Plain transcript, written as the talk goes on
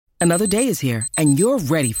Another day is here, and you're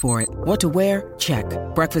ready for it. What to wear? Check.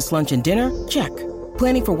 Breakfast, lunch, and dinner? Check.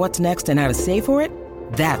 Planning for what's next and how to save for it?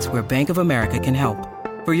 That's where Bank of America can help.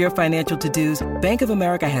 For your financial to-dos, Bank of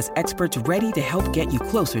America has experts ready to help get you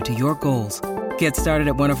closer to your goals. Get started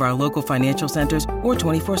at one of our local financial centers or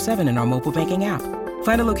 24/7 in our mobile banking app.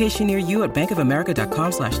 Find a location near you at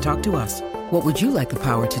bankofamerica.com/talktous. What would you like the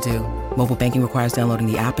power to do? Mobile banking requires downloading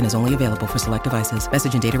the app and is only available for select devices.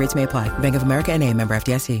 Message and data rates may apply. Bank of America N.A., member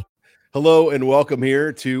FDIC. Hello and welcome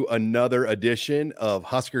here to another edition of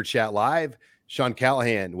Husker Chat Live. Sean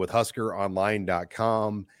Callahan with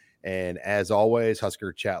HuskerOnline.com. And as always,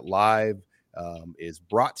 Husker Chat Live is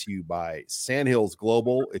brought to you by Sandhills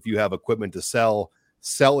Global. If you have equipment to sell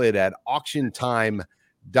it at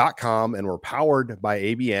auctiontime.com. And we're powered by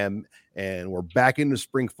ABM. And we're back into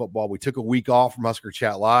spring football. We took a week off from Husker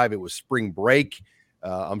Chat Live. It was spring break.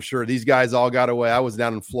 I'm sure these guys all got away. I was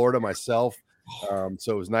down in Florida myself.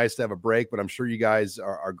 So it was nice to have a break, but I'm sure you guys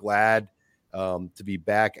are glad to be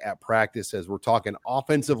back at practice as we're talking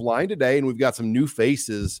offensive line today. And we've got some new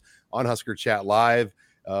faces on Husker Chat Live.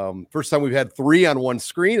 First time we've had three on one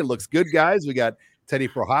screen. It looks good, guys. We got Teddy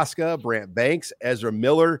Prochazka, Brant Banks, Ezra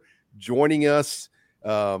Miller joining us.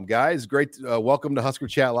 Guys, great. Welcome to Husker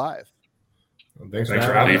Chat Live. Thanks for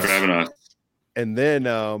having us. And then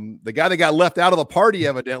the guy that got left out of the party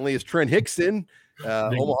evidently is Trent Hixson.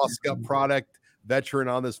 Omaha Scout product veteran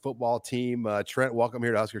on this football team. Trent, welcome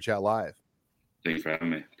here to Husker Chat Live. Thanks for having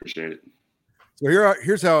me. Appreciate it. So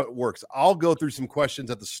here's how it works. I'll go through some questions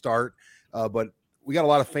at the start, but we got a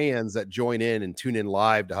lot of fans that join in and tune in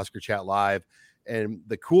live to Husker Chat Live. And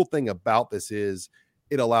the cool thing about this is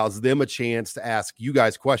it allows them a chance to ask you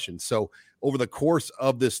guys questions. So over the course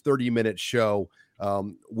of this 30-minute show,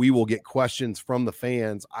 we will get questions from the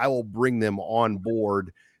fans. I will bring them on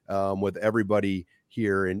board with everybody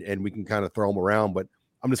here, and we can kind of throw them around. But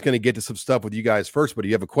I'm just going to get to some stuff with you guys first. But if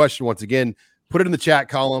you have a question, once again, put it in the chat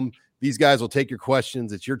column. These guys will take your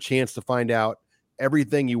questions. It's your chance to find out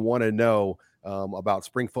everything you want to know about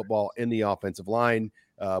spring football in the offensive line.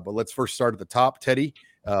 But let's first start at the top. Teddy,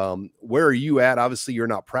 where are you at? Obviously, you're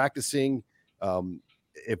not practicing.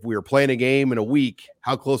 If we were playing a game in a week,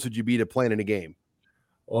 how close would you be to playing in a game?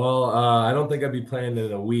 Well, I don't think I'd be playing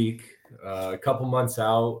in a week. A couple months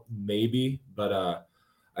out, maybe. But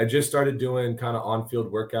I just started doing kind of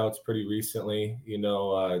on-field workouts pretty recently,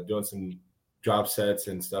 doing some job sets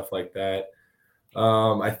and stuff like that.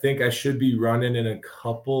 I think I should be running in a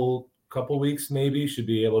couple weeks, maybe. Should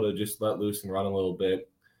be able to just let loose and run a little bit.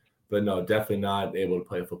 But no, definitely not able to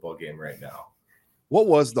play a football game right now. What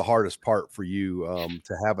was the hardest part for you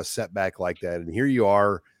to have a setback like that? And here you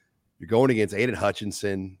are, you're going against Aiden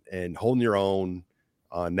Hutchinson and holding your own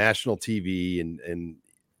on national TV, and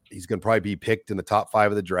he's going to probably be picked in the top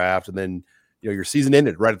 5 of the draft. And then, your season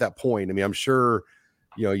ended right at that point. I mean, I'm sure,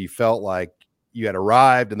 you felt like you had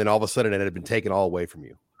arrived, and then all of a sudden it had been taken all away from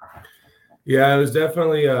you. Yeah, it was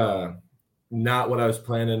definitely not what I was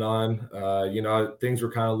planning on. Things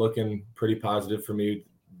were kind of looking pretty positive for me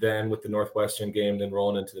then with the Northwestern game, then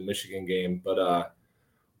rolling into the Michigan game. But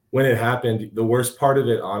when it happened, the worst part of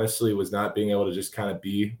it, honestly, was not being able to just kind of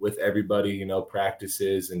be with everybody,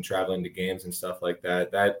 practices and traveling to games and stuff like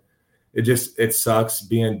that. It sucks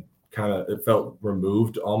being it felt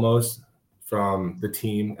removed almost from the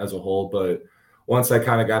team as a whole. But once I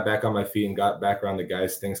kind of got back on my feet and got back around the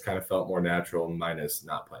guys, things kind of felt more natural, minus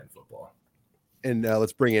not playing football. And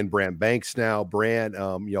let's bring in Brant Banks now. Brant,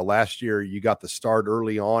 last year you got the start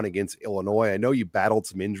early on against Illinois. I know you battled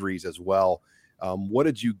some injuries as well. What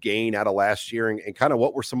did you gain out of last year, and kind of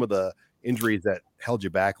what were some of the injuries that held you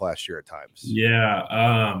back last year at times? Yeah,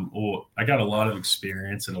 well, I got a lot of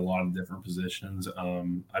experience in a lot of different positions.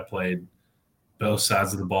 I played both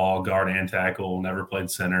sides of the ball, guard and tackle, never played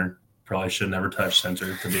center. Probably should never touch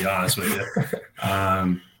center, to be honest with you.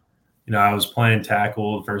 I was playing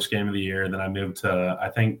tackle the first game of the year. Then I moved to, I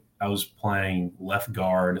think I was playing left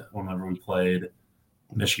guard whenever we played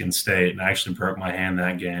Michigan State, and I actually broke my hand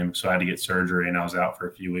that game. So I had to get surgery, and I was out for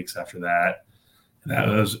a few weeks after that. And that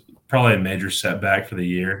was probably a major setback for the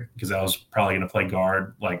year because I was probably going to play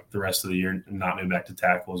guard like the rest of the year and not move back to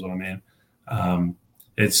tackle is what I mean.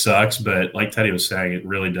 It sucks, but like Teddy was saying, it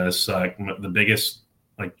really does suck. The biggest,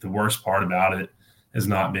 the worst part about it is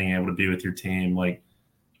not being able to be with your team.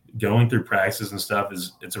 Going through practices and stuff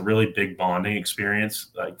it's a really big bonding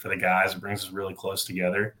experience. For the guys, it brings us really close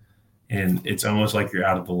together, and it's almost like you're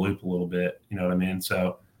out of the loop a little bit. You know what I mean?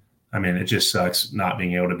 So, it just sucks not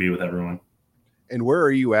being able to be with everyone. And where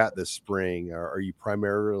are you at this spring? Are you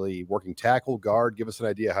primarily working tackle, guard? Give us an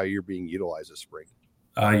idea how you're being utilized this spring.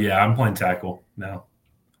 Yeah, I'm playing tackle now.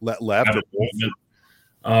 Left?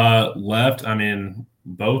 Left, I mean,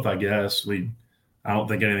 both, I guess. I don't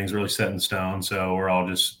think anything's really set in stone, so we're all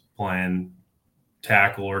just playing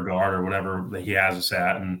tackle or guard or whatever that he has us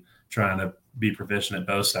at and trying to be proficient at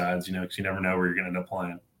both sides, because you never know where you're going to end up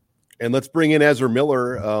playing. And let's bring in Ezra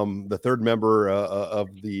Miller, the third member of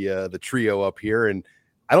the trio up here. And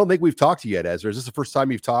I don't think we've talked to you yet, Ezra. Is this the first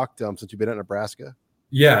time you've talked since you've been at Nebraska?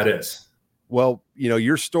 Yeah, it is. Well,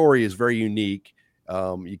 your story is very unique.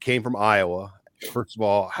 You came from Iowa. First of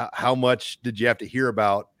all, how much did you have to hear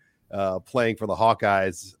about playing for the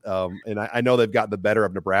Hawkeyes? And I know they've gotten the better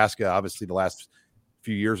of Nebraska, obviously, the last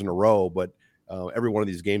few years in a row, but every one of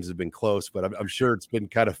these games has been close. But I'm sure it's been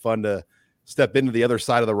kind of fun to step into the other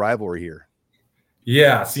side of the rivalry here.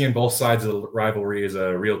 Yeah, seeing both sides of the rivalry is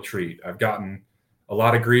a real treat. I've gotten a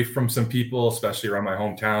lot of grief from some people, especially around my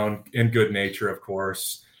hometown, in good nature, of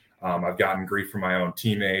course. I've gotten grief from my own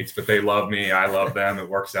teammates, but they love me. I love them. It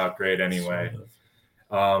works out great anyway.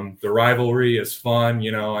 The rivalry is fun.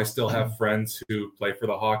 I still have friends who play for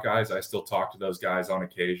the Hawkeyes. I still talk to those guys on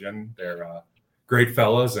occasion. They're great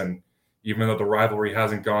fellas. And even though the rivalry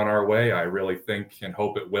hasn't gone our way, I really think and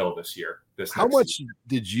hope it will this year. How much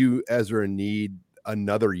did you, Ezra, need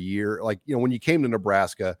another year? Like, when you came to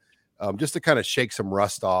Nebraska, just to kind of shake some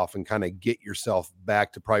rust off and kind of get yourself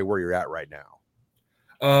back to probably where you're at right now?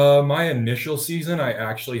 My initial season, I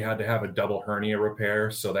actually had to have a double hernia repair,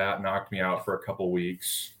 so that knocked me out for a couple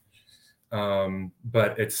weeks.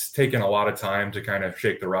 But it's taken a lot of time to kind of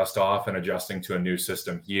shake the rust off and adjusting to a new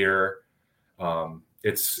system here.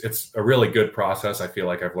 It's a really good process. I feel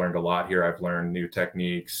like I've learned a lot here. I've learned new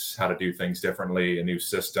techniques, how to do things differently, a new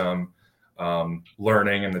system,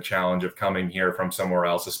 learning, and the challenge of coming here from somewhere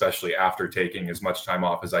else, especially after taking as much time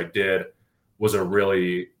off as I did, was a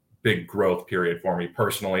really big growth period for me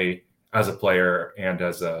personally, as a player and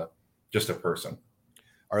as just a person.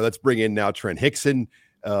 All right, let's bring in now Trent Hixson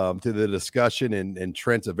to the discussion. And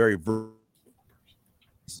Trent's a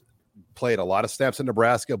played a lot of snaps in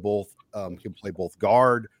Nebraska, both can play both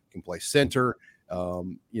guard, can play center.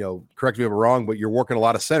 Correct me if I'm wrong, but you're working a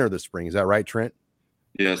lot of center this spring. Is that right, Trent?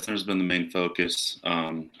 Yeah, center's been the main focus.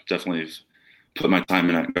 Definitely put my time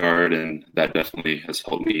in at guard, and that definitely has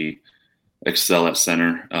helped me excel at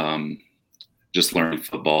center. Just learning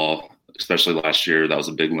football, especially last year, that was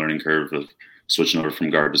a big learning curve of switching over from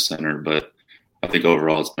guard to center. But I think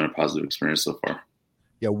overall it's been a positive experience so far.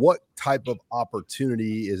 Yeah, what type of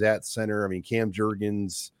opportunity is at center? I mean, Cam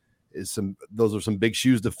Jurgens those are some big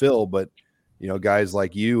shoes to fill, but guys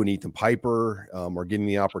like you and Ethan Piper are getting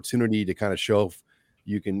the opportunity to kind of show if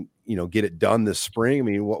you can, get it done this spring. I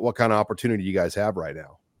mean, what kind of opportunity do you guys have right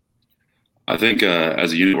now? I think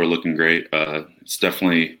as a unit, we're looking great. We're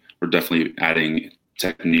definitely adding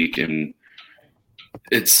technique, and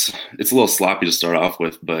it's a little sloppy to start off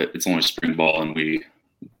with, but it's only spring ball, and we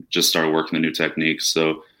just started working the new techniques.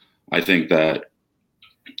 So I think that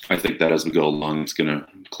as we go along, it's going to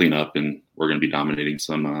clean up, and we're going to be dominating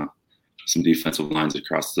some defensive lines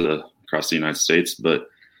across the United States,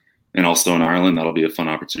 and also in Ireland. That'll be a fun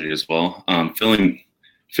opportunity as well. Filling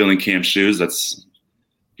Cam's shoes.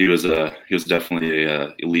 He was definitely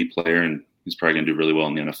a elite player, and he's probably going to do really well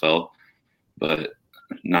in the NFL. But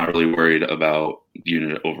not really worried about the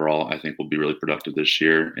unit overall. I think we'll be really productive this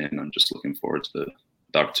year, and I'm just looking forward to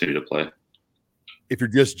the opportunity to play. If you're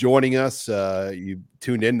just joining us, you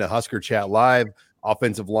tuned in to Husker Chat Live,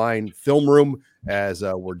 offensive line film room, as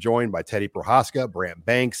we're joined by Teddy Prochazka, Brant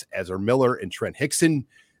Banks, Ezra Miller, and Trent Hixson.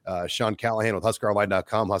 Sean Callahan with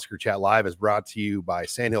HuskerOnline.com. Husker Chat Live is brought to you by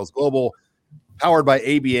Sandhills Global, powered by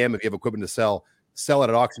ABM. If you have equipment to sell it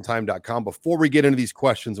at auctiontime.com. Before we get into these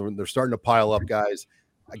questions, they're starting to pile up, guys.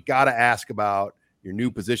 I got to ask about your new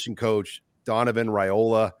position coach, Donovan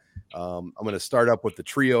Raiola. I'm going to start up with the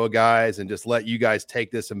trio of guys and just let you guys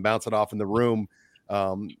take this and bounce it off in the room.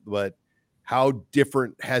 But how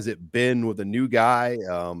different has it been with a new guy?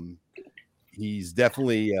 He's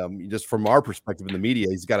definitely, just from our perspective in the media,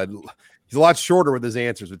 he's a lot shorter with his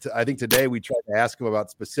answers. But I think today we tried to ask him about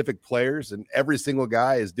specific players, and every single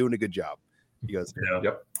guy is doing a good job. He goes,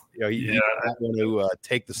 Yep. He's not going to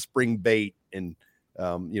take the spring bait and,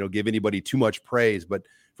 give anybody too much praise. But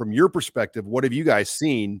from your perspective, what have you guys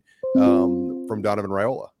seen from Donovan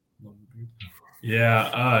Raiola?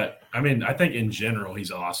 Yeah, I think in general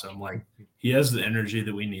he's awesome. Like, he has the energy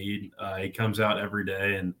that we need. He comes out every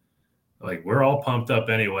day, and we're all pumped up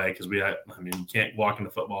anyway because you can't walk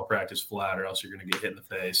into football practice flat or else you're going to get hit in the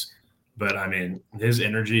face. But his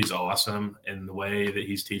energy is awesome, and the way that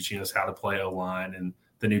he's teaching us how to play O-line and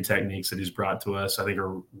the new techniques that he's brought to us, I think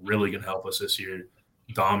are really going to help us this year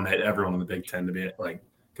dominate everyone in the Big Ten. To be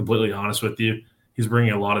completely honest with you, he's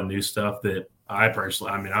bringing a lot of new stuff that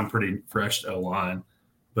I'm pretty fresh to O-line,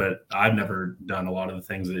 but I've never done a lot of the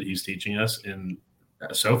things that he's teaching us. And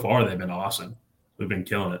so far, they've been awesome. We've been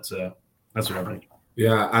killing it. So that's what I think.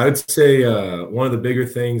 Yeah, I would say one of the bigger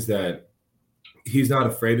things that he's not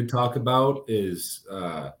afraid to talk about is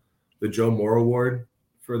the Joe Moore Award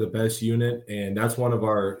for the best unit. And that's one of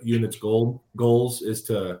our unit's goals is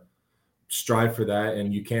to strive for that.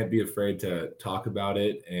 And you can't be afraid to talk about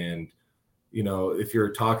it. And, you know, if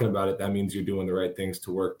you're talking about it, that means you're doing the right things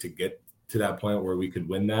to work to get to that point where we could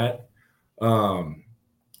win that.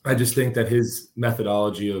 I just think that his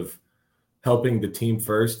methodology of helping the team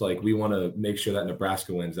first, like we want to make sure that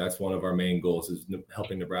Nebraska wins. That's one of our main goals is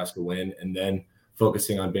helping Nebraska win and then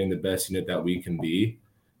focusing on being the best unit that we can be.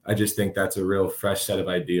 I just think that's a real fresh set of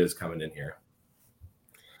ideas coming in here.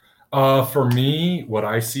 For me, what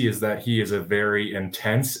I see is that he is a very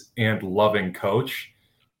intense and loving coach.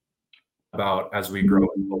 About as we grow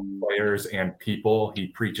as both players and people, he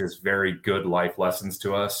preaches very good life lessons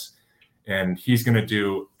to us. And he's going to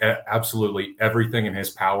do absolutely everything in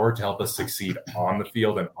his power to help us succeed on the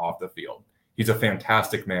field and off the field. He's a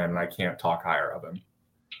fantastic man, and I can't talk higher of him.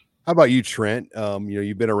 How about you, Trent?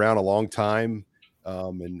 You've been around a long time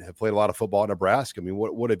and have played a lot of football in Nebraska. I mean,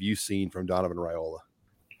 what have you seen from Donovan Raiola?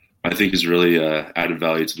 I think he's really added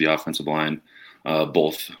value to the offensive line,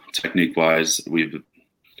 both technique-wise.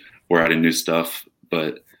 We're adding new stuff,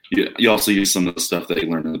 but you also use some of the stuff that you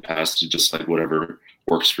learned in the past to just like whatever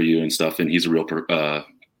works for you and stuff. And he's a real proponent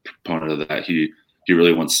of that. He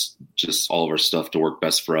really wants just all of our stuff to work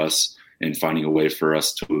best for us and finding a way for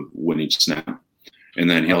us to win each snap. And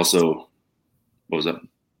then he also, what was that?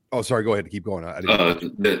 Oh, sorry. Go ahead. Keep going.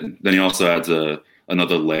 Then he also adds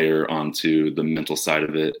another layer onto the mental side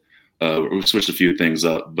of it. We switched a few things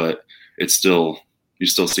up, but you're still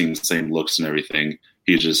seeing the same looks and everything.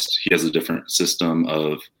 He has a different system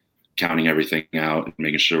of counting everything out and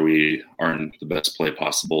making sure we are in the best play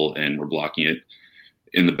possible and we're blocking it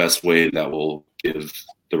in the best way that will give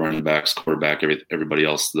the running backs, quarterback, everybody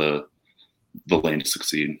else the lane to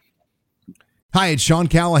succeed. Hi, it's Sean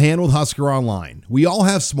Callahan with Husker Online. We all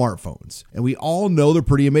have smartphones, and we all know they're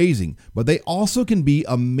pretty amazing, but they also can be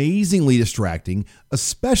amazingly distracting,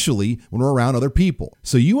 especially when we're around other people.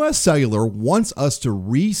 So US Cellular wants us to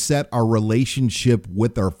reset our relationship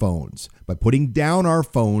with our phones by putting down our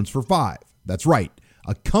phones for $5. That's right.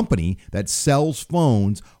 A company that sells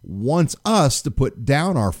phones wants us to put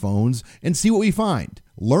down our phones and see what we find.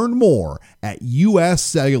 Learn more at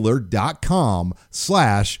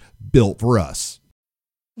uscellular.com/built for us.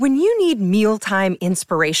 When you need mealtime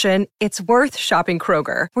inspiration, it's worth shopping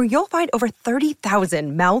Kroger, where you'll find over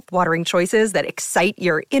 30,000 mouth-watering choices that excite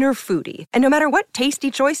your inner foodie. And no matter what tasty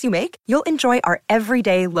choice you make, you'll enjoy our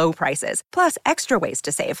everyday low prices, plus extra ways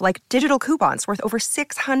to save, like digital coupons worth over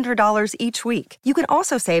 $600 each week. You can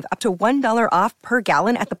also save up to $1 off per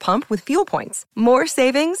gallon at the pump with fuel points. More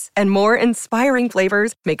savings and more inspiring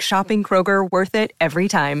flavors make shopping Kroger worth it every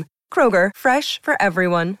time. Kroger, fresh for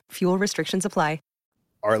everyone. Fuel restrictions apply.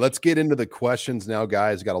 All right, let's get into the questions now,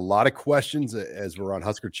 guys. Got a lot of questions as we're on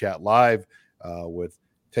Husker Chat Live with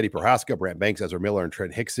Teddy Prochazka, Brant Banks, Ezra Miller, and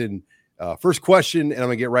Trent Hixson. First question, and I'm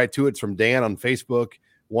going to get right to it. It's from Dan on Facebook.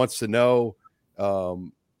 Wants to know,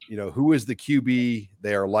 who is the QB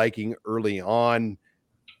they are liking early on?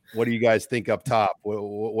 What do you guys think up top?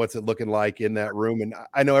 What's it looking like in that room? And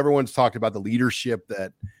I know everyone's talked about the leadership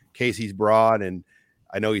that Casey's brought, and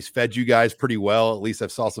I know he's fed you guys pretty well. At least I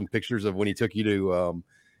saw some pictures of when he took you to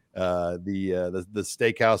the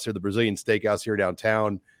steakhouse or the Brazilian steakhouse here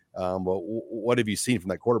downtown. But what have you seen from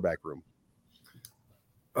that quarterback room?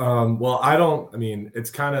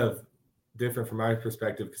 It's kind of different from my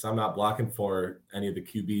perspective because I'm not blocking for any of the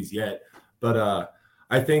QBs yet. But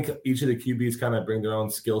I think each of the QBs kind of bring their own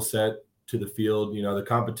skill set to the field. You know, the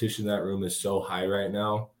competition in that room is so high right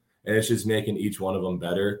now, and it's just making each one of them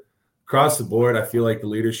better. Across the board, I feel like the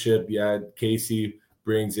leadership, Casey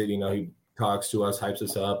brings it. You know, he talks to us, hypes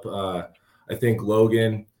us up. I think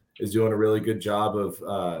Logan is doing a really good job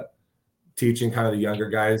of teaching kind of the younger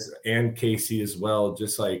guys and Casey as well, and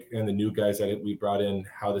the new guys that we brought in,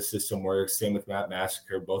 how the system works. Same with Matt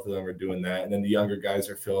Massacre. Both of them are doing that. And then the younger guys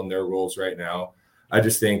are filling their roles right now. I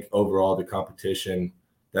just think overall the competition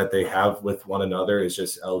that they have with one another is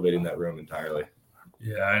just elevating that room entirely.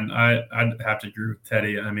 Yeah, and I'd have to agree with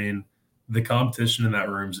Teddy. I mean, the competition in that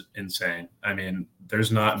room's insane. I mean,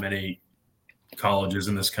 there's not many colleges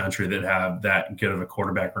in this country that have that good of a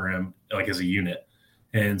quarterback room, like as a unit.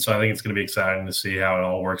 And so I think it's going to be exciting to see how it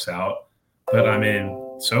all works out. But I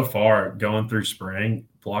mean, so far going through spring,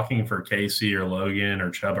 blocking for Casey or Logan or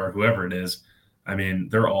Chubb or whoever it is, I mean,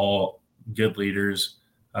 they're all good leaders.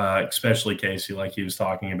 especially Casey, like he was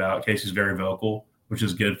talking about. Casey's very vocal, which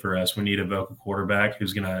is good for us. We need a vocal quarterback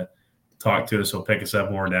who's going to talk to us. He'll pick us up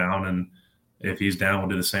when we're down, and if he's down, we'll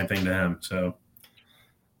do the same thing to him. So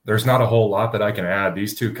there's not a whole lot that I can add.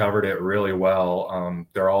 These two covered it really well.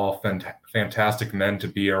 They're all fantastic men to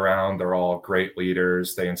be around. They're all great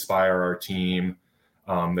leaders. They inspire our team.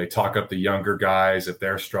 They talk up the younger guys. If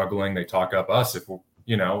they're struggling, they talk up us. If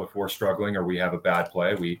we're struggling or we have a bad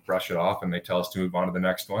play, we brush it off and they tell us to move on to the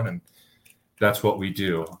next one. And that's what we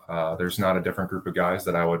do. There's not a different group of guys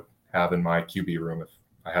that I would have in my QB room if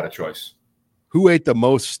I had a choice. Who ate the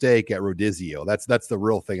most steak at Rodizio? That's the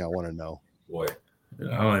real thing I want to know. Boy,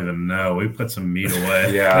 I don't even know. We put some meat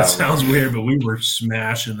away. Yeah, that sounds weird, but we were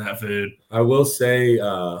smashing that food. I will say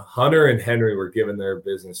Hunter and Henry were giving their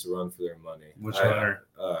business a run for their money. Which Hunter?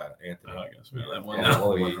 Anthony. I guess we that one.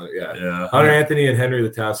 Yeah. Hunter, Anthony, and Henry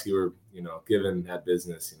Latowski were, giving that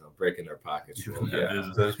business, breaking their pockets.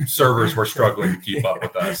 The servers were struggling to keep up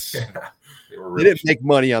with us. They didn't make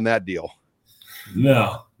money on that deal.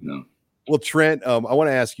 No. Well, Trent, I want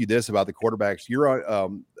to ask you this about the quarterbacks. You're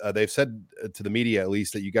on. They've said to the media, at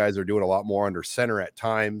least, that you guys are doing a lot more under center at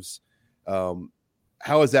times. How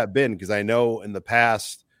has that been? Because I know in the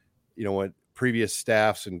past, when previous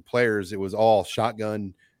staffs and players, it was all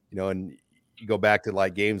shotgun. And you go back to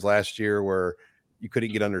like games last year where you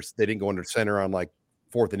couldn't get under. They didn't go under center on like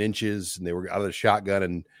 4th and inches, and they were out of the shotgun,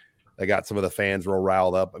 and they got some of the fans real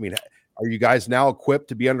riled up. I mean, are you guys now equipped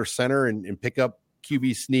to be under center and pick up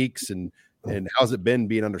QB sneaks, and how's it been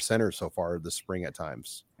being under center so far this spring at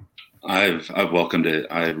times? I've welcomed it.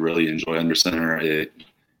 I really enjoy under center.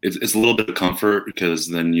 It's a little bit of comfort because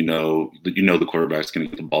then the quarterback's going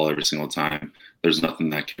to get the ball every single time. There's nothing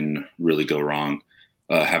that can really go wrong.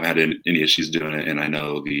 Haven't had any issues doing it, and I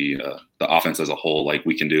know the offense as a whole, like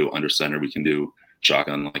we can do under center, we can do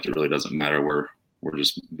shotgun. Like it really doesn't matter. We're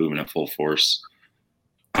just booming at full force.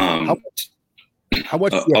 How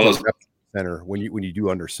much center when you do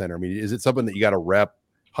under center? I mean, is it something that you got to rep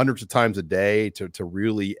hundreds of times a day to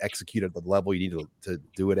really execute at the level you need to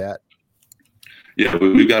do it at? Yeah,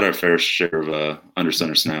 we've got our fair share of under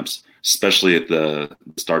center snaps, especially at the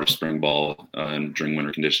start of spring ball and during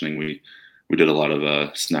winter conditioning. We did a lot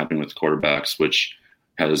of snapping with quarterbacks, which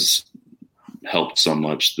has helped so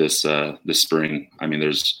much this spring. I mean,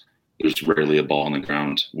 there's rarely a ball on the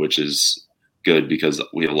ground, which is good because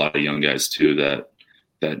we have a lot of young guys too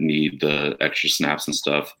that need the extra snaps and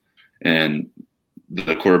stuff. And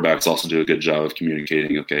the quarterbacks also do a good job of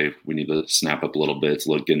communicating, okay, we need to snap up a little bit, it's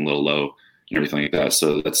getting a little low and everything like that.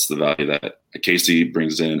 So that's the value that Casey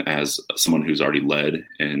brings in as someone who's already led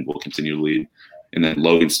and will continue to lead. And then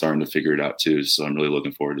Logan's starting to figure it out too. So I'm really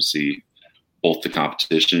looking forward to see both the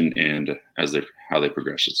competition and how they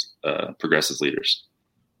progress as leaders.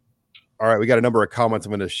 All right, we got a number of comments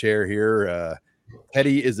I'm going to share here.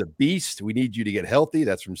 Teddy is a beast. We need you to get healthy.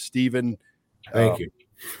 That's from Steven. Thank you.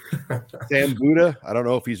 Sam Buddha. I don't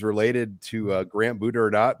know if he's related to Grant Buddha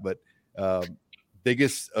or not, but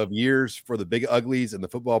biggest of years for the Big Uglies and the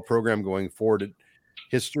football program going forward.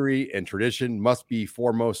 History and tradition must be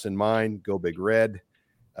foremost in mind. Go Big Red.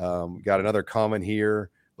 Got another comment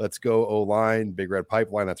here. Let's go O-line. Big Red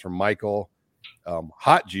Pipeline. That's from Michael.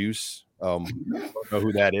 Hot Juice. I don't know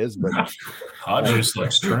who that is, but Hot Juice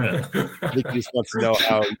likes Trent. I think he just wants to know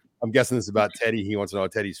how. I'm guessing this is about Teddy. He wants to know how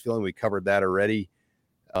Teddy's feeling. We covered that already.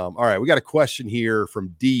 All right, we got a question here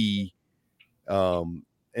from D. And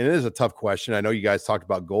it is a tough question. I know you guys talked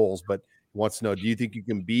about goals, but he wants to know, do you think you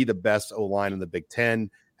can be the best O-line in the Big Ten?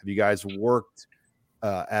 Have you guys worked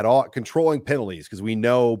at all controlling penalties? Because we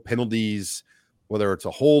know penalties, whether it's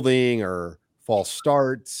a holding or false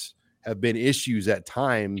starts, have been issues at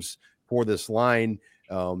times for this line.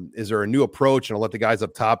 Is there a new approach? And I'll let the guys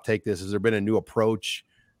up top take this. Has there been a new approach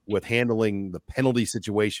with handling the penalty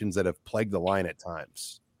situations that have plagued the line at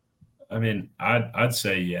times? I mean, I'd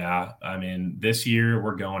say, yeah. I mean, this year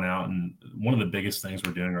we're going out, and one of the biggest things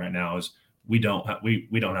we're doing right now is we don't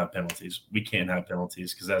have penalties. We can't have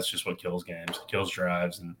penalties because that's just what kills games. It kills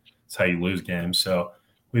drives, and it's how you lose games. So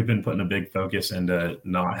we've been putting a big focus into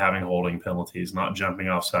not having holding penalties, not jumping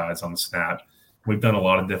off sides on the snap. We've done a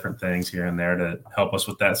lot of different things here and there to help us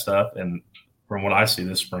with that stuff. And from what I see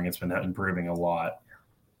this spring, it's been improving a lot.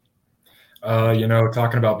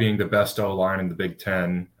 Talking about being the best O-line in the Big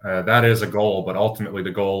Ten, that is a goal, but ultimately the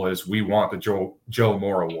goal is we want the Joe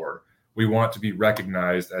Moore Award. We want to be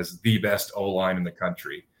recognized as the best O-line in the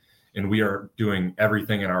country, and we are doing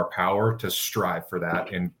everything in our power to strive for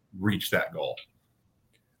that and reach that goal.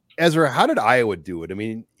 Ezra, how did Iowa do it? I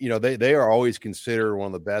mean, they are always considered one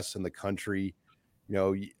of the best in the country.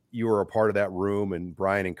 You were a part of that room, and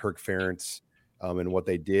Brian and Kirk Ferentz. and what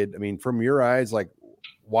they did. I mean, from your eyes, like,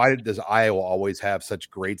 why does Iowa always have such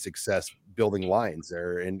great success building lines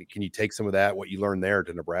there? And can you take some of that, what you learned there,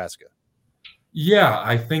 to Nebraska? Yeah,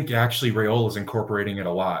 I think actually Raiola is incorporating it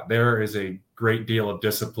a lot. There is a great deal of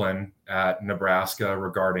discipline at Nebraska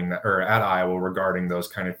regarding that, or at Iowa regarding those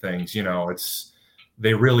kind of things. You know,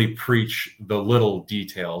 they really preach the little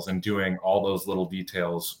details and doing all those little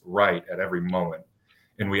details right at every moment.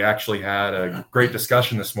 And we actually had a great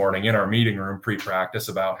discussion this morning in our meeting room pre-practice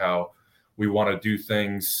about how we want to do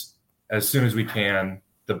things as soon as we can,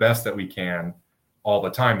 the best that we can, all the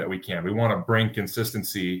time that we can. We want to bring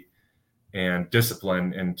consistency and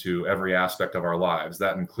discipline into every aspect of our lives.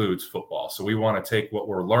 That includes football. So we want to take what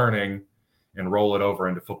we're learning and roll it over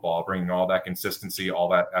into football, bringing all that consistency, all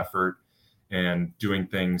that effort, and doing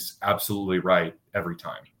things absolutely right every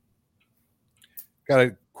time. Got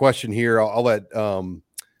a question here. I'll let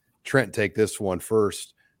Trent take this one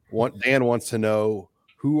first. Dan wants to know,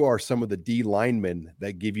 who are some of the D linemen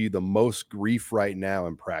that give you the most grief right now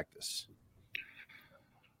in practice?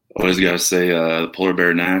 Always got to say Polar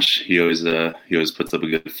Bear Nash. He always puts up a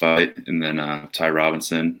good fight. And then Ty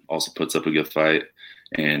Robinson also puts up a good fight.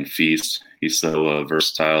 And Feast, he's so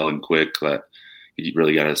versatile and quick that you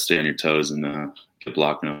really got to stay on your toes and keep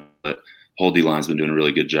blocking him. But whole D line's been doing a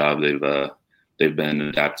really good job. They've been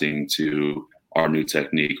adapting to our new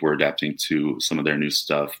technique. We're adapting to some of their new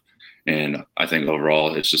stuff. And I think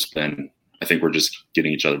overall it's just been, I think we're just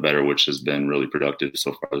getting each other better, which has been really productive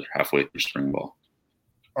so far halfway through spring ball.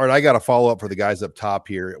 All right, I got a follow-up for the guys up top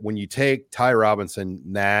here. When you take Ty Robinson,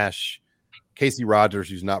 Nash, Casey Rogers,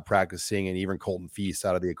 who's not practicing, and even Colton Feast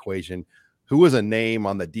out of the equation, who was a name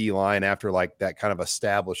on the D-line after like that kind of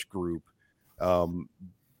established group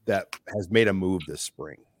that has made a move this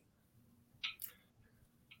spring?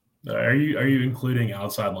 Are you including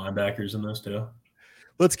outside linebackers in this too?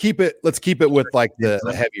 Let's keep it with like the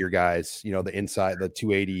heavier guys, you know, the inside, the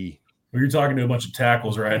 280. Well, you're talking to a bunch of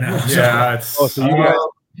tackles right now. Yeah. So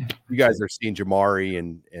you guys are seeing Jamari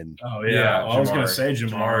and oh yeah, well, I was going to say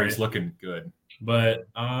Jamari's looking good, but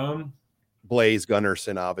Blaze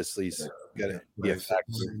Gunnarsson obviously is going to be a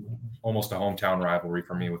factor. Almost a hometown rivalry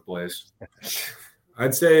for me with Blaze.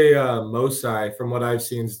 I'd say Mosai, from what I've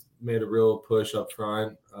seen, has made a real push up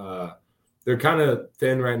front. They're kind of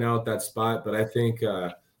thin right now at that spot, but I think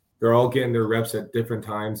they're all getting their reps at different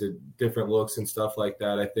times, at different looks and stuff like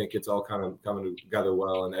that. I think it's all kind of coming together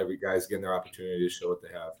well, and every guy's getting their opportunity to show what they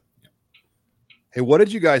have. Hey, what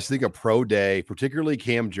did you guys think of Pro Day, particularly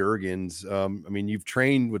Cam Jurgens? I mean, you've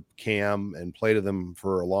trained with Cam and played with him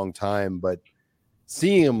for a long time, but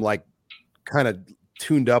seeing him like kind of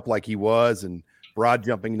tuned up like he was and broad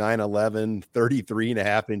jumping 9'11",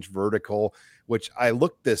 33.5-inch vertical, which I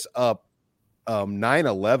looked this up.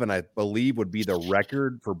 9'11", I believe, would be the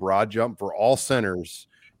record for broad jump for all centers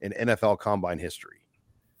in NFL combine history.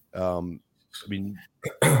 I mean,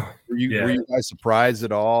 were you guys surprised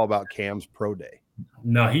at all about Cam's Pro Day?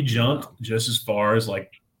 No, he jumped just as far as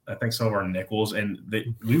like I think some of our nickels, and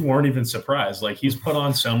we weren't even surprised. Like, he's put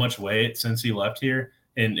on so much weight since he left here,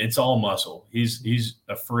 and it's all muscle. He's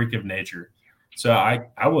a freak of nature. So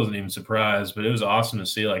I wasn't even surprised, but it was awesome to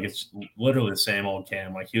see. Like, it's literally the same old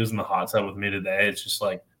Cam. Like, he was in the hot tub with me today. It's just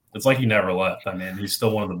like he never left. I mean, he's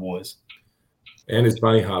still one of the boys. And his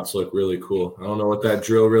bunny hops look really cool. I don't know what that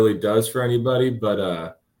drill really does for anybody, but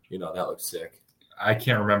that looks sick. I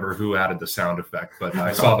can't remember who added the sound effect, but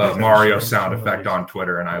I saw the Mario sound effect on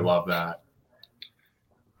Twitter, and I love that.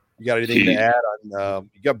 You got anything to add on?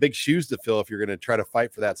 You got big shoes to fill if you're going to try to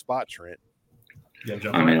fight for that spot, Trent.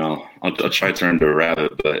 I mean, I'll try to turn to a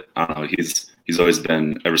rabbit, but I don't know. He's always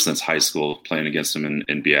been, ever since high school, playing against him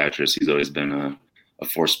in Beatrice, he's always been a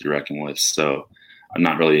force to be reckoned with. So I'm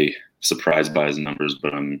not really surprised by his numbers,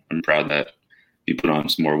 but I'm proud that he put on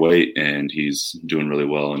some more weight and he's doing really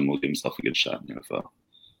well and will give himself a good shot in the NFL.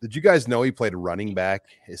 Did you guys know he played running back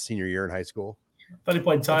his senior year in high school? I thought he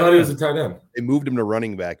played tight end. I thought he was a tight end. They moved him to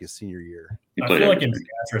running back his senior year. I feel like in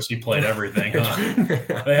Beatrice he played everything.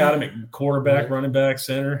 Huh? They had him at quarterback, running back,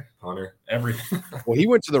 center, punter, everything. Well, he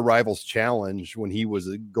went to the Rivals Challenge when he was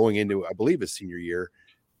going into, I believe, his senior year,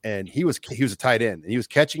 and he was a tight end, and he was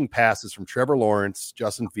catching passes from Trevor Lawrence,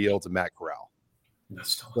 Justin Fields, and Matt Corral.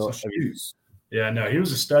 That's yeah, no, he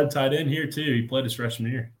was a stud tight end here too. He played his freshman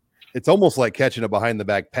year. It's almost like catching a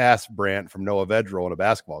behind-the-back pass, Brant, from Noah Vedral in a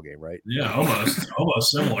basketball game, right? Yeah,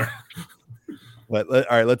 almost similar. But all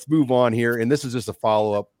right, let's move on here. And this is just a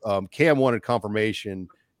follow-up. Cam wanted confirmation.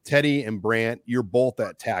 Teddy and Brant, you're both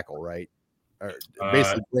at tackle, right?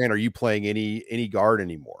 Basically, Brant, are you playing any guard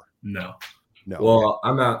anymore? No. Well,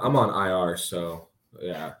 I'm on IR, so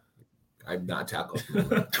yeah, I'm not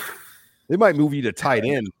tackling. They might move you to tight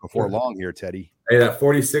end before long here, Teddy. Hey, that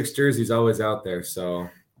 46 jersey's always out there, so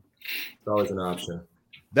it's always an option.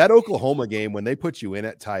 That Oklahoma game, when they put you in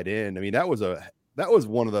at tight end, I mean, that was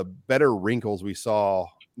one of the better wrinkles we saw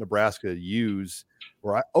Nebraska use,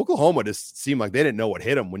 where Oklahoma just seemed like they didn't know what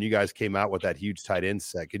hit them when you guys came out with that huge tight end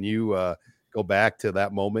set. Can you go back to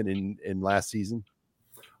that moment in last season?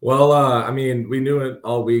 Well, I mean, we knew it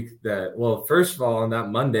all week that, well, first of all, on that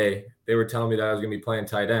Monday, they were telling me that I was going to be playing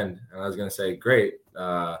tight end. And I was going to say, great,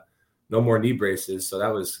 no more knee braces. So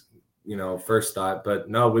that was, first thought. But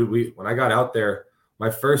no, we when I got out there, my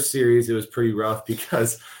first series, it was pretty rough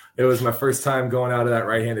because it was my first time going out of that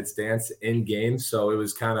right-handed stance in game. So it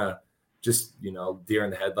was kind of just, deer in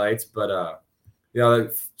the headlights. But,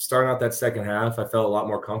 starting out that second half, I felt a lot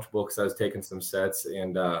more comfortable because I was taking some sets.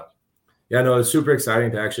 And, it was super exciting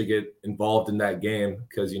to actually get involved in that game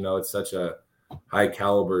because, it's such a high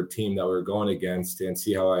caliber team that we're going against, and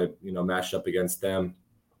see how I, matched up against them.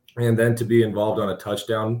 And then to be involved on a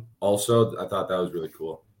touchdown also, I thought that was really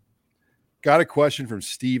cool. Got a question from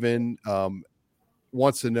Steven.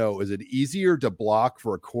 Wants to know, is it easier to block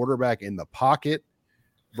for a quarterback in the pocket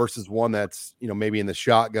versus one that's, maybe in the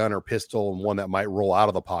shotgun or pistol, and one that might roll out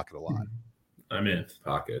of the pocket a lot? I'm in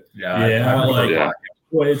pocket. Yeah.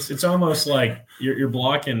 Well, it's almost like you're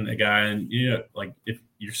blocking a guy, and like if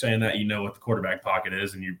you're saying that, what the quarterback pocket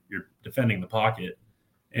is, and you're defending the pocket.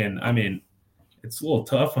 And I mean, it's a little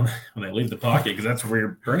tough when they leave the pocket because that's where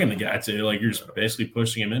you're bringing the guy to. Like, you're just basically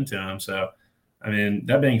pushing him into him. So, I mean,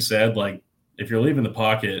 that being said, like, if you're leaving the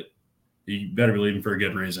pocket, you better be leaving for a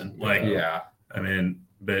good reason. Like, I mean,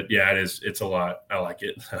 but yeah, it's a lot. I like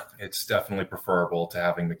it. It's definitely preferable to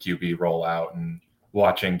having the QB roll out and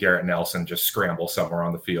watching Garrett Nelson just scramble somewhere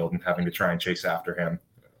on the field and having to try and chase after him.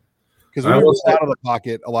 Because when you're out of the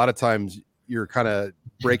pocket, a lot of times you're kind of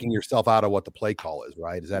breaking yourself out of what the play call is,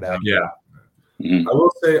 right? Is that accurate? Yeah. Mm-hmm. I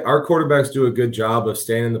will say our quarterbacks do a good job of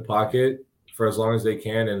staying in the pocket for as long as they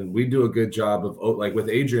can, and we do a good job of, like with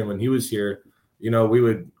Adrian when he was here, we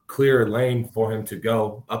would clear a lane for him to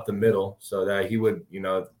go up the middle so that he would,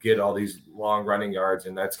 get all these long running yards,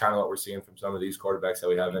 and that's kind of what we're seeing from some of these quarterbacks that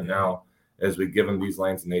we have in now. As we give them these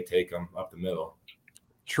lanes and they take them up the middle.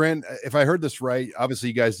 Trent, if I heard this right, obviously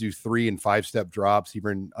you guys do 3 and 5 step drops,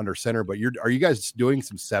 even under center, but are you guys doing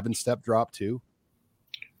some 7-step drop too?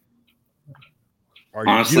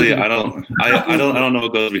 Honestly, I don't know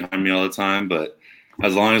what goes behind me all the time, but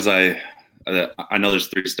as long as I know there's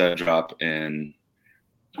 3-step drop, and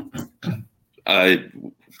there'll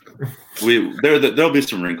be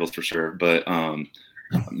some wrinkles for sure, but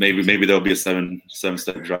maybe there'll be a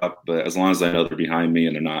 7-step drop, but as long as I know they're behind me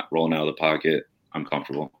and they're not rolling out of the pocket, I'm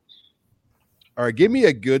comfortable. All right, give me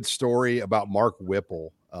a good story about Mark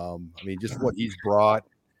Whipple. I mean, just what he's brought.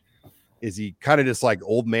 Is he kind of just like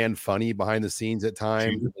old man funny behind the scenes at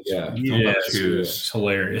times? Yeah, it's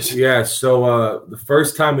hilarious. Yeah. So the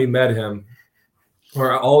first time we met him,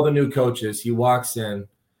 or all the new coaches, he walks in,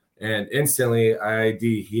 and instantly I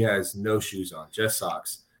ID he has no shoes on, just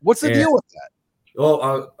socks. What's the deal with that?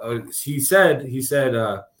 Well, he said, nice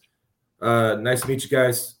to meet you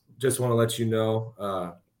guys. Just want to let you know,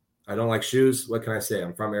 I don't like shoes. What can I say?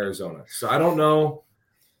 I'm from Arizona. So I don't know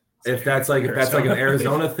if that's like an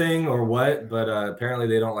Arizona thing or what, but apparently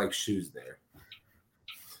they don't like shoes there.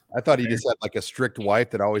 I thought he just had like a strict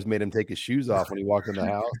wife that always made him take his shoes off when he walked in the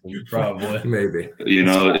house. And probably. Maybe.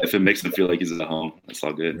 If it makes him feel like he's at home, that's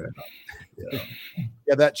all good.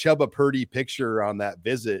 Yeah, that Chubba Purdy picture on that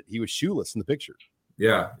visit, he was shoeless in the picture. He's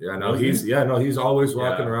always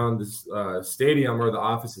walking around this stadium or the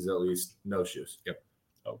offices, at least, no shoes. Yep.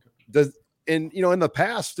 Okay. In the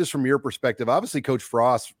past, just from your perspective, obviously Coach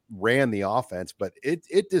Frost ran the offense, but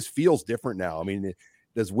it just feels different now. I mean,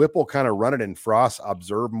 does Whipple kind of run it and Frost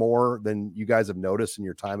observe more than you guys have noticed in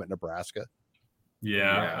your time at Nebraska?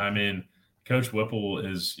 Yeah. I mean, Coach Whipple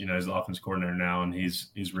is, he's the offense coordinator now, and he's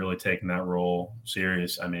really taking that role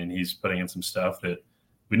serious. I mean, he's putting in some stuff that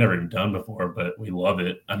we've never even done before, but we love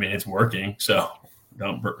it. I mean, it's working, so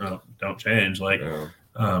don't change.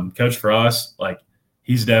 Coach Frost,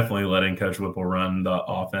 he's definitely letting Coach Whipple run the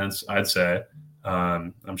offense, I'd say.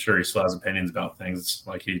 I'm sure he still has opinions about things.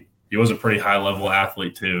 He was a pretty high-level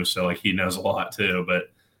athlete too, so he knows a lot too. But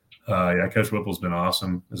Coach Whipple's been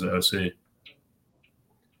awesome as an OC.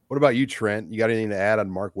 What about you, Trent? You got anything to add on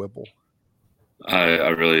Mark Whipple? I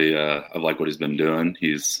really I like what he's been doing.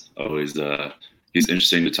 He's always he's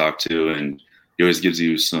interesting to talk to, and he always gives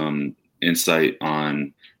you some insight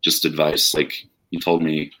on just advice. Like he told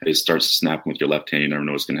me, hey, start snapping with your left hand. You never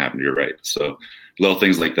know what's going to happen to your right. So little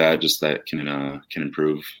things like that, just that can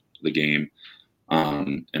improve the game.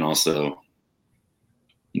 And also,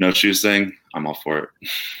 no shoes thing, I'm all for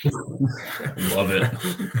it. Love it.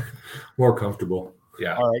 More comfortable.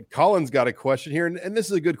 Yeah. All right. Colin's got a question here. And this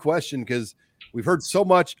is a good question because we've heard so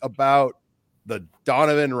much about the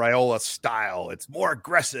Donovan Raiola style. It's more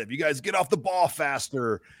aggressive. You guys get off the ball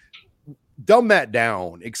faster. Dumb that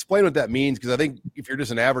down. Explain what that means. Because I think if you're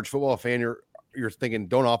just an average football fan, you're thinking,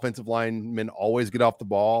 don't offensive linemen always get off the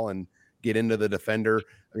ball and get into the defender?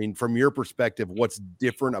 I mean, from your perspective, what's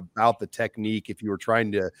different about the technique if you were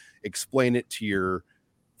trying to explain it to your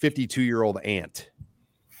 52-year-old aunt?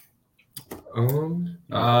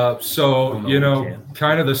 So,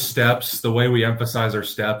 kind of the steps, the way we emphasize our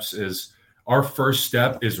steps is our first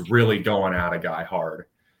step is really going at a guy hard.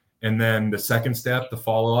 And then the second step, the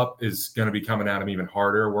follow-up, is going to be coming at him even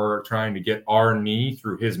harder. We're trying to get our knee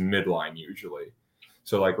through his midline usually.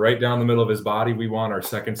 So like right down the middle of his body, we want our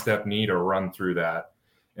second step knee to run through that.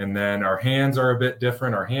 And then our hands are a bit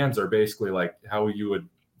different. Our hands are basically like how you would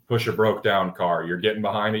push a broke down car. You're getting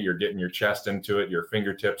behind it. You're getting your chest into it. Your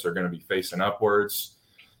fingertips are going to be facing upwards,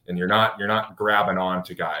 and you're not grabbing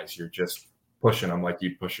onto guys. You're just pushing them like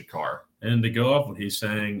you'd push a car. And to go off what he's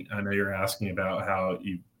saying, I know you're asking about how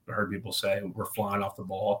you heard people say we're flying off the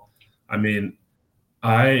ball. I mean,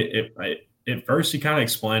 at first, you kind of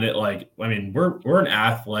explained it like, I mean, we're an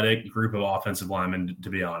athletic group of offensive linemen, to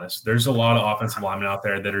be honest. There's a lot of offensive linemen out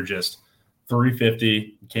there that are just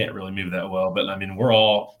 350, can't really move that well. But, I mean, we're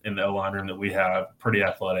all in the O-line room that we have, pretty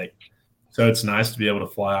athletic. So it's nice to be able to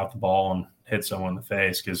fly off the ball and hit someone in the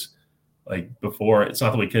face because, like, before, it's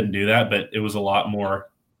not that we couldn't do that, but it was a lot more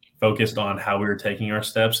focused on how we were taking our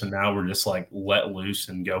steps, and now we're just, like, let loose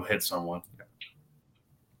and go hit someone.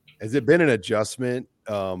 Has it been an adjustment,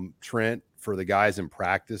 Trent, for the guys in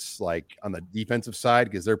practice, like on the defensive side?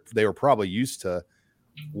 Because they were probably used to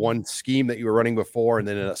one scheme that you were running before and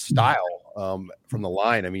then in a style from the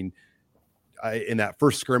line. I mean, in that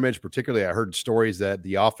first scrimmage, particularly, I heard stories that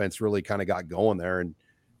the offense really kind of got going there and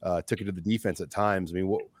took it to the defense at times. I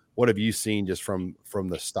mean, what have you seen just from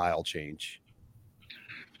the style change?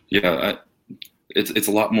 Yeah, it's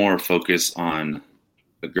a lot more focus on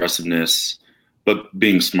aggressiveness, but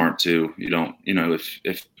being smart too. You don't,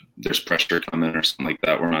 if there's pressure coming or something like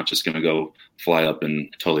that, we're not just going to go fly up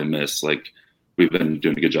and totally miss. Like, we've been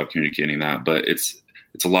doing a good job communicating that, but it's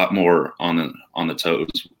a lot more on the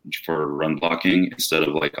toes for run blocking instead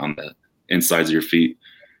of like on the insides of your feet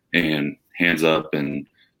and hands up and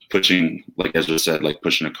pushing, like Ezra said, like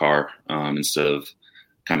pushing a car instead of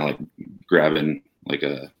kind of like grabbing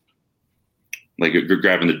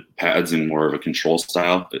grabbing the pads in more of a control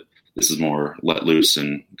style. This is more let loose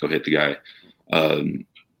and go hit the guy.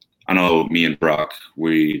 I know me and Brock,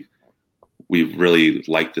 we really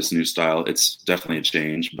like this new style. It's definitely a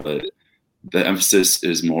change, but the emphasis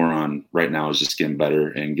is more on right now is just getting better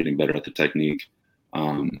and getting better at the technique.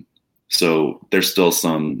 So there's still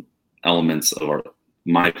some elements of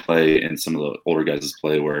my play and some of the older guys'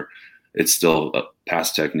 play where it's still a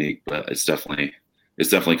past technique, but it's definitely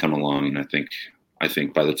coming along. And I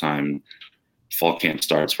think by the time fall camp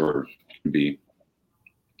starts, we're going to be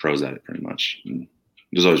pros at it pretty much. And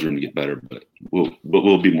there's always room to get better, but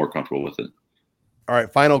we'll be more comfortable with it. All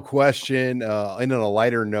right, final question. And on a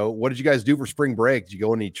lighter note, what did you guys do for spring break? Did you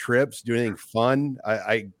go on any trips? Do anything fun?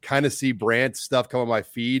 I kind of see Brant stuff come on my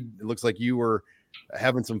feed. It looks like you were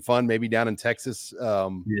having some fun, maybe down in Texas.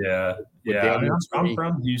 Yeah. I mean, I'm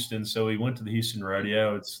from Houston, so we went to the Houston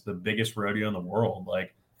Rodeo. It's the biggest rodeo in the world.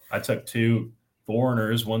 Like, I took 2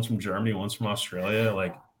 foreigners, one's from Germany, one's from Australia.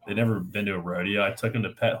 Like, they'd never been to a rodeo. I took them to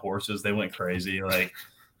pet horses. They went crazy. Like,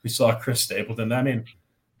 we saw Chris Stapleton. I mean,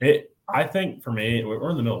 I think for me, we're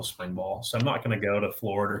in the middle of spring ball, so I'm not going to go to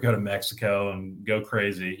Florida or go to Mexico and go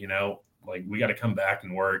crazy. Like, we got to come back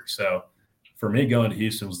and work. So for me, going to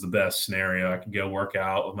Houston was the best scenario. I could go work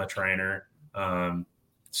out with my trainer,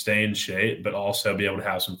 stay in shape, but also be able to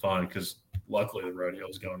have some fun because luckily the rodeo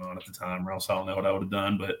was going on at the time, or else I don't know what I would have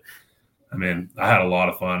done. But I mean, I had a lot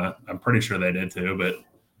of fun. I'm pretty sure they did too, but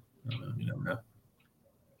you never know.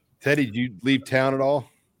 Teddy, did you leave town at all?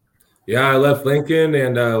 Yeah, I left Lincoln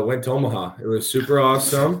and went to Omaha. It was super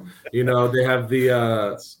awesome. They have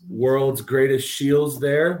the world's greatest shields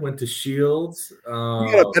there. Went to Shields. You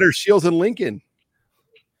got a better shields than Lincoln.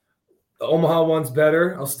 The Omaha one's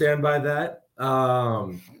better. I'll stand by that.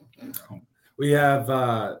 We have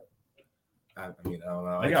I don't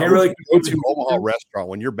know. I can't really go to Omaha restaurant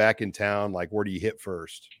when you're back in town. Like, where do you hit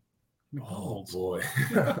first? Oh boy,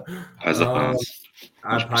 Paisans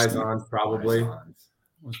probably.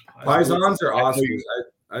 Paisans are awesome.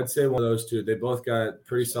 I'd say one of those two. They both got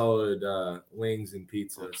pretty solid wings and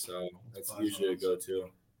pizza, so that's usually a go-to.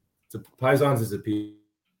 Paisans is a pizza.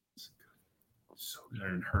 So I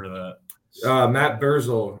didn't heard of that. Matt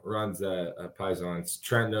Berzel runs at Pisons.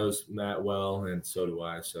 Trent knows Matt well, and so do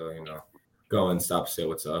I. So, go and stop, say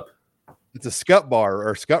what's up. It's a Scut bar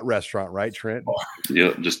or Scut restaurant, right, Trent?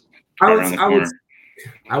 Yeah, just around the corner.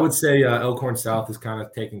 I would say Elkhorn South is kind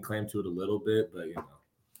of taking claim to it a little bit, but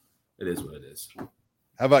it is what it is.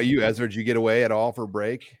 How about you, Ezra? Did you get away at all for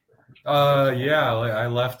break? Yeah, I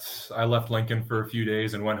left Lincoln for a few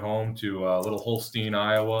days and went home to little Holstein,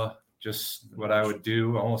 Iowa. Just what I would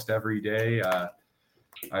do almost every day.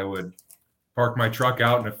 I would park my truck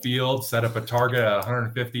out in a field, set up a target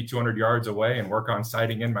 150, 200 yards away, and work on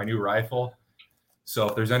sighting in my new rifle. So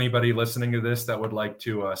if there's anybody listening to this that would like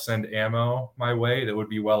to send ammo my way, that would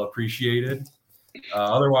be well appreciated.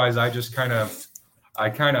 Otherwise, I kind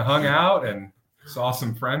of hung out and saw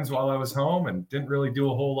some friends while I was home and didn't really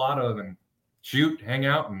do a whole lot other than shoot, hang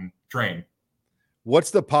out, and train. What's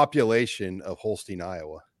the population of Holstein,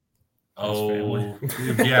 Iowa? Oh,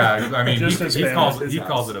 yeah. I mean, he family.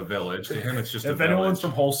 calls it a village. To him, it's just if a village. anyone's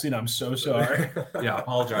from Holstein, I'm so sorry. Yeah,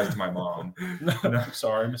 apologize to my mom.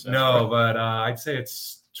 Sorry, Miss. No, but I'd say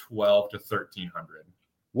it's 12 to 1,300.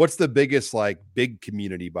 What's the biggest big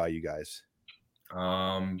community by you guys?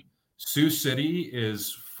 Sioux City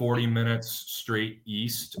is 40 minutes straight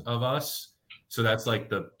east of us, so that's like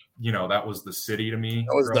that was the city to me.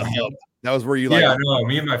 That was the hub. That was where you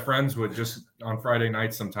me and my friends would just on Friday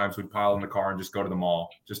nights sometimes we'd pile in the car and just go to the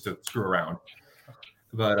mall just to screw around.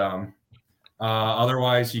 But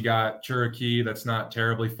otherwise you got Cherokee, that's not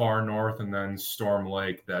terribly far north, and then Storm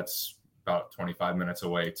Lake, that's about 25 minutes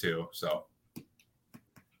away too. So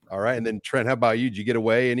all right. And then Trent, how about you? Did you get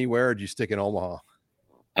away anywhere, or did you stick in Omaha?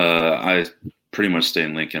 I pretty much stayed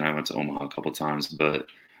in Lincoln. I went to Omaha a couple times, but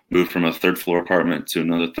moved from a third floor apartment to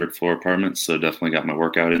another third floor apartment. So definitely got my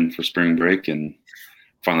workout in for spring break and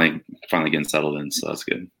finally getting settled in. So that's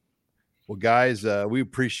good. Well, guys, we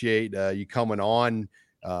appreciate you coming on.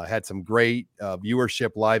 Had some great live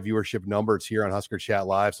viewership numbers here on Husker Chat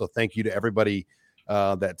Live. So thank you to everybody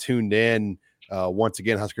that tuned in. Once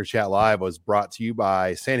again, Husker Chat Live was brought to you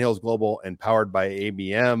by Sandhills Global and powered by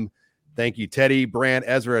ABM. Thank you, Teddy, Brant,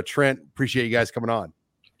 Ezra, Trent. Appreciate you guys coming on.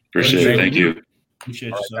 Appreciate it. Thank you. Appreciate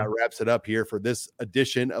you. That wraps it up here for this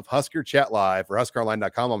edition of Husker Chat Live. For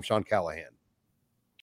HuskerOnline.com, I'm Sean Callahan.